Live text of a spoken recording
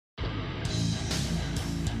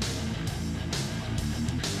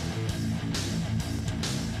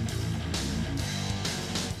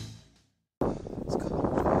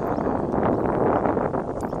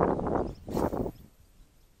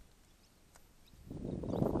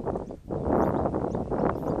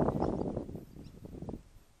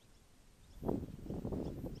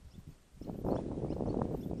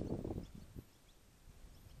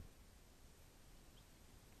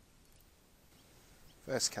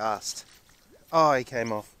First cast. Oh, he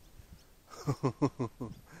came off. Oh,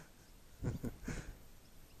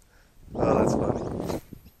 that's funny.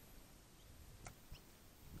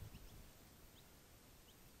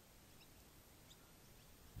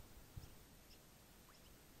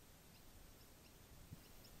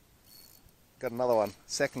 Got another one.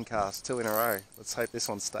 Second cast, 2 in a row. Let's hope this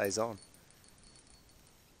one stays on.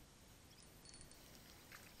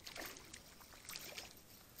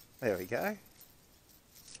 There we go.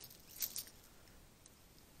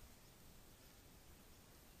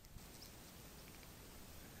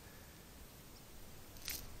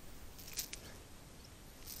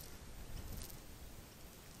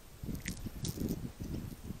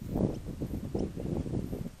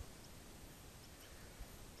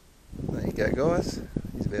 There you go, guys.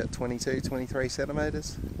 He's about 22, 23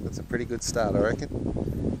 centimetres. That's a pretty good start, I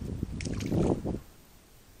reckon.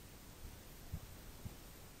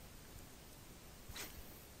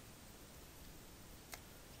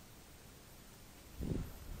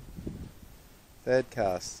 Third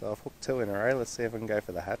cast, so I've hooked 2 in a row. Let's see if I can go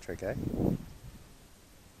for the hat trick, eh?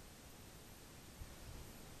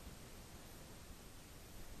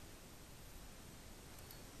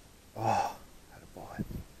 Oh, had a bite.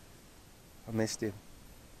 I missed him.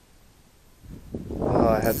 Oh,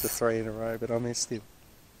 I had the 3 in a row, but I missed him.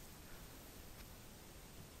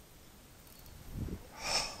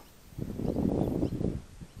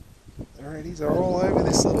 The reddies are all over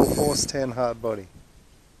this little Force 10 hard body.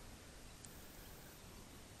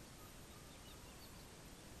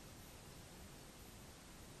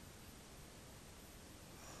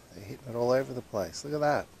 They're hitting it all over the place. Look at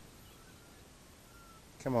that.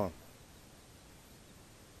 Come on.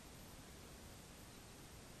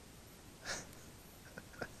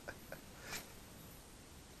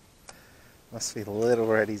 Must be the little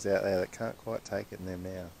reddies out there that can't quite take it in their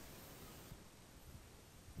mouth.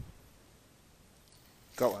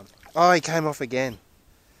 Got one. Oh, he came off again.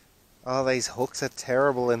 Oh, these hooks are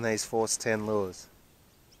terrible in these Force 10 lures.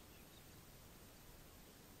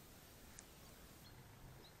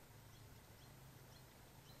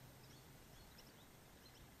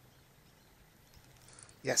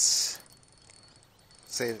 Yes.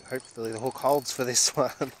 See, hopefully the hook holds for this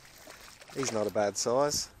one. He's not a bad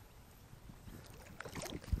size.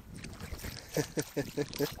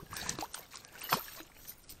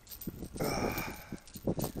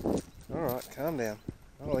 Alright, calm down.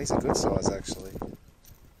 Oh, he's a good size actually.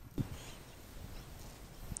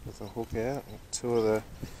 With the hook out, two of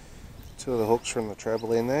the hooks from the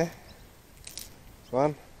treble in there.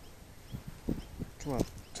 One. Come on,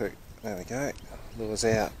 2. There we go. Lure's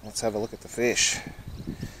out. Let's have a look at the fish.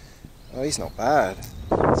 Oh, he's not bad.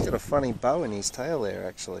 He's got a funny bow in his tail there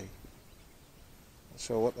actually. Not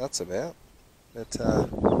sure what that's about. But yeah,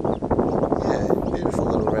 beautiful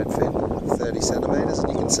little redfin, 30 centimetres,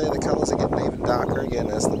 and you can see the colours are getting even darker again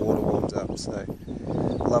as the water warms up, so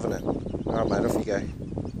loving it. Alright mate, off you go.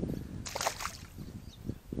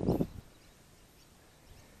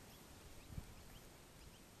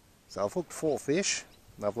 So I've hooked 4 fish,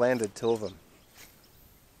 and I've landed 2 of them.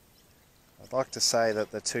 I'd like to say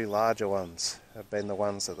that the 2 larger ones have been the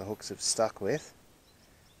ones that the hooks have stuck with.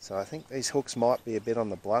 So I think these hooks might be a bit on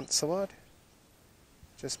the blunt side,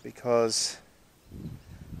 just because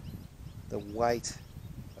the weight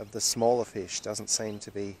of the smaller fish doesn't seem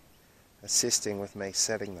to be assisting with me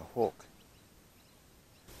setting the hook.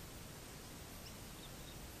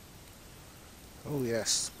 Oh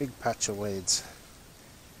yes, big patch of weeds.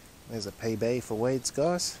 There's a PB for weeds,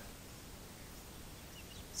 guys.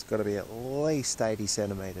 It's got to be at least 80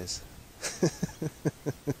 centimetres.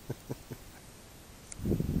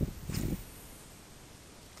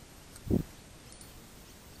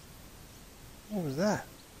 What was that?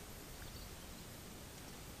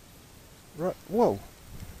 Right, whoa.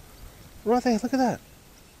 Right there, look at that.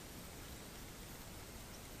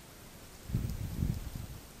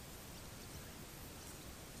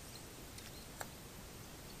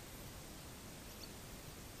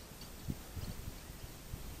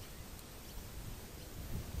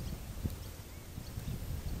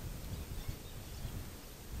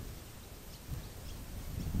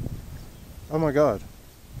 Oh my god.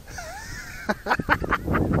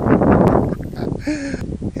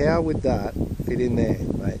 How would that fit in there,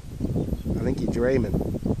 mate? I think you're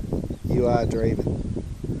dreaming. You are dreaming.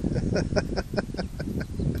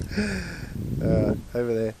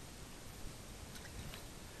 Over there.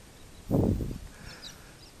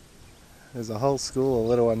 There's a whole school of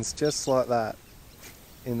little ones just like that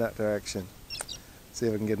in that direction. See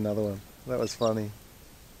if I can get another one. That was funny.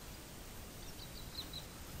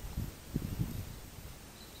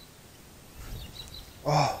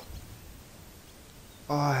 Oh,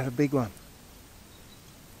 I had a big one.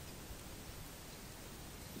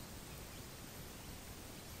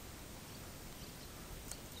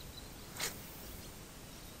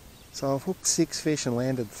 So I've hooked 6 fish and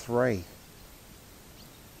landed 3.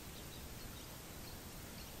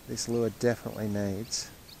 This lure definitely needs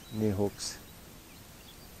new hooks.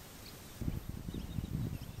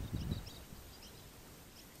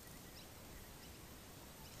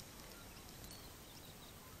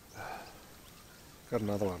 Got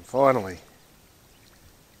another one, finally.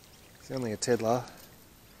 It's only a tiddler,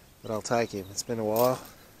 but I'll take him. It's been a while.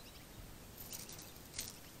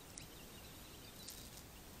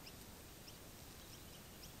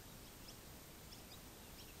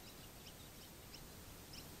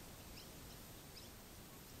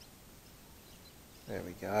 There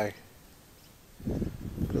we go.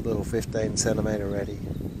 Good little 15 centimetre ready.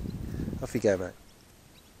 Off you go, mate.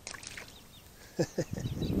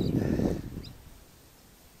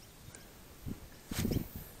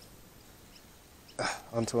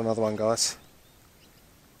 Onto another one, guys.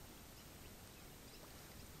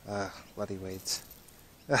 Bloody weeds.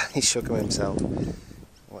 He shook him himself.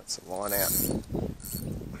 Let some line out.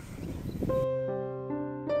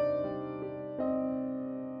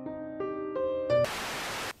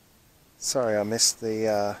 Sorry I missed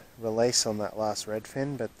the release on that last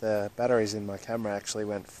Redfin, but the batteries in my camera actually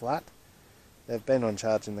went flat. They've been on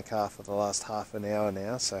charge in the car for the last half an hour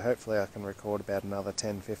now, so hopefully I can record about another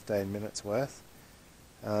 10-15 minutes worth.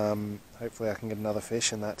 Hopefully I can get another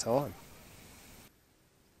fish in that time.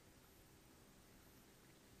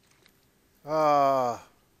 Oh,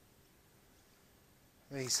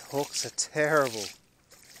 these hooks are terrible.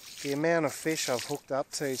 The amount of fish I've hooked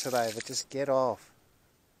up to today that just get off.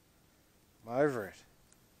 I'm over it.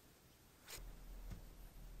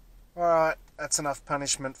 Alright, that's enough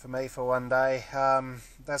punishment for me for one day.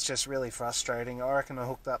 That's just really frustrating. I reckon I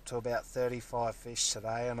hooked up to about 35 fish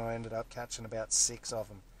today and I ended up catching about 6 of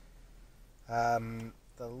them.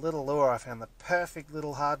 The little lure, I found the perfect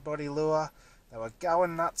little hard body lure. They were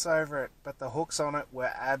going nuts over it, but the hooks on it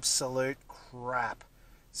were absolute crap.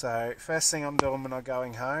 So first thing I'm doing when I'm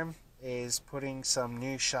going home is putting some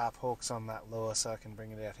new sharp hooks on that lure so I can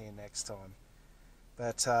bring it out here next time.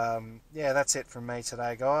 But yeah, that's it from me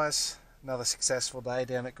today, guys. Another successful day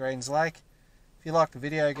down at Greens Lake. If you liked the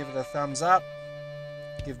video, give it a thumbs up,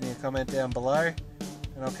 give me a comment down below,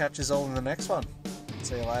 and I'll catch you all in the next one.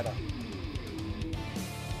 See you later.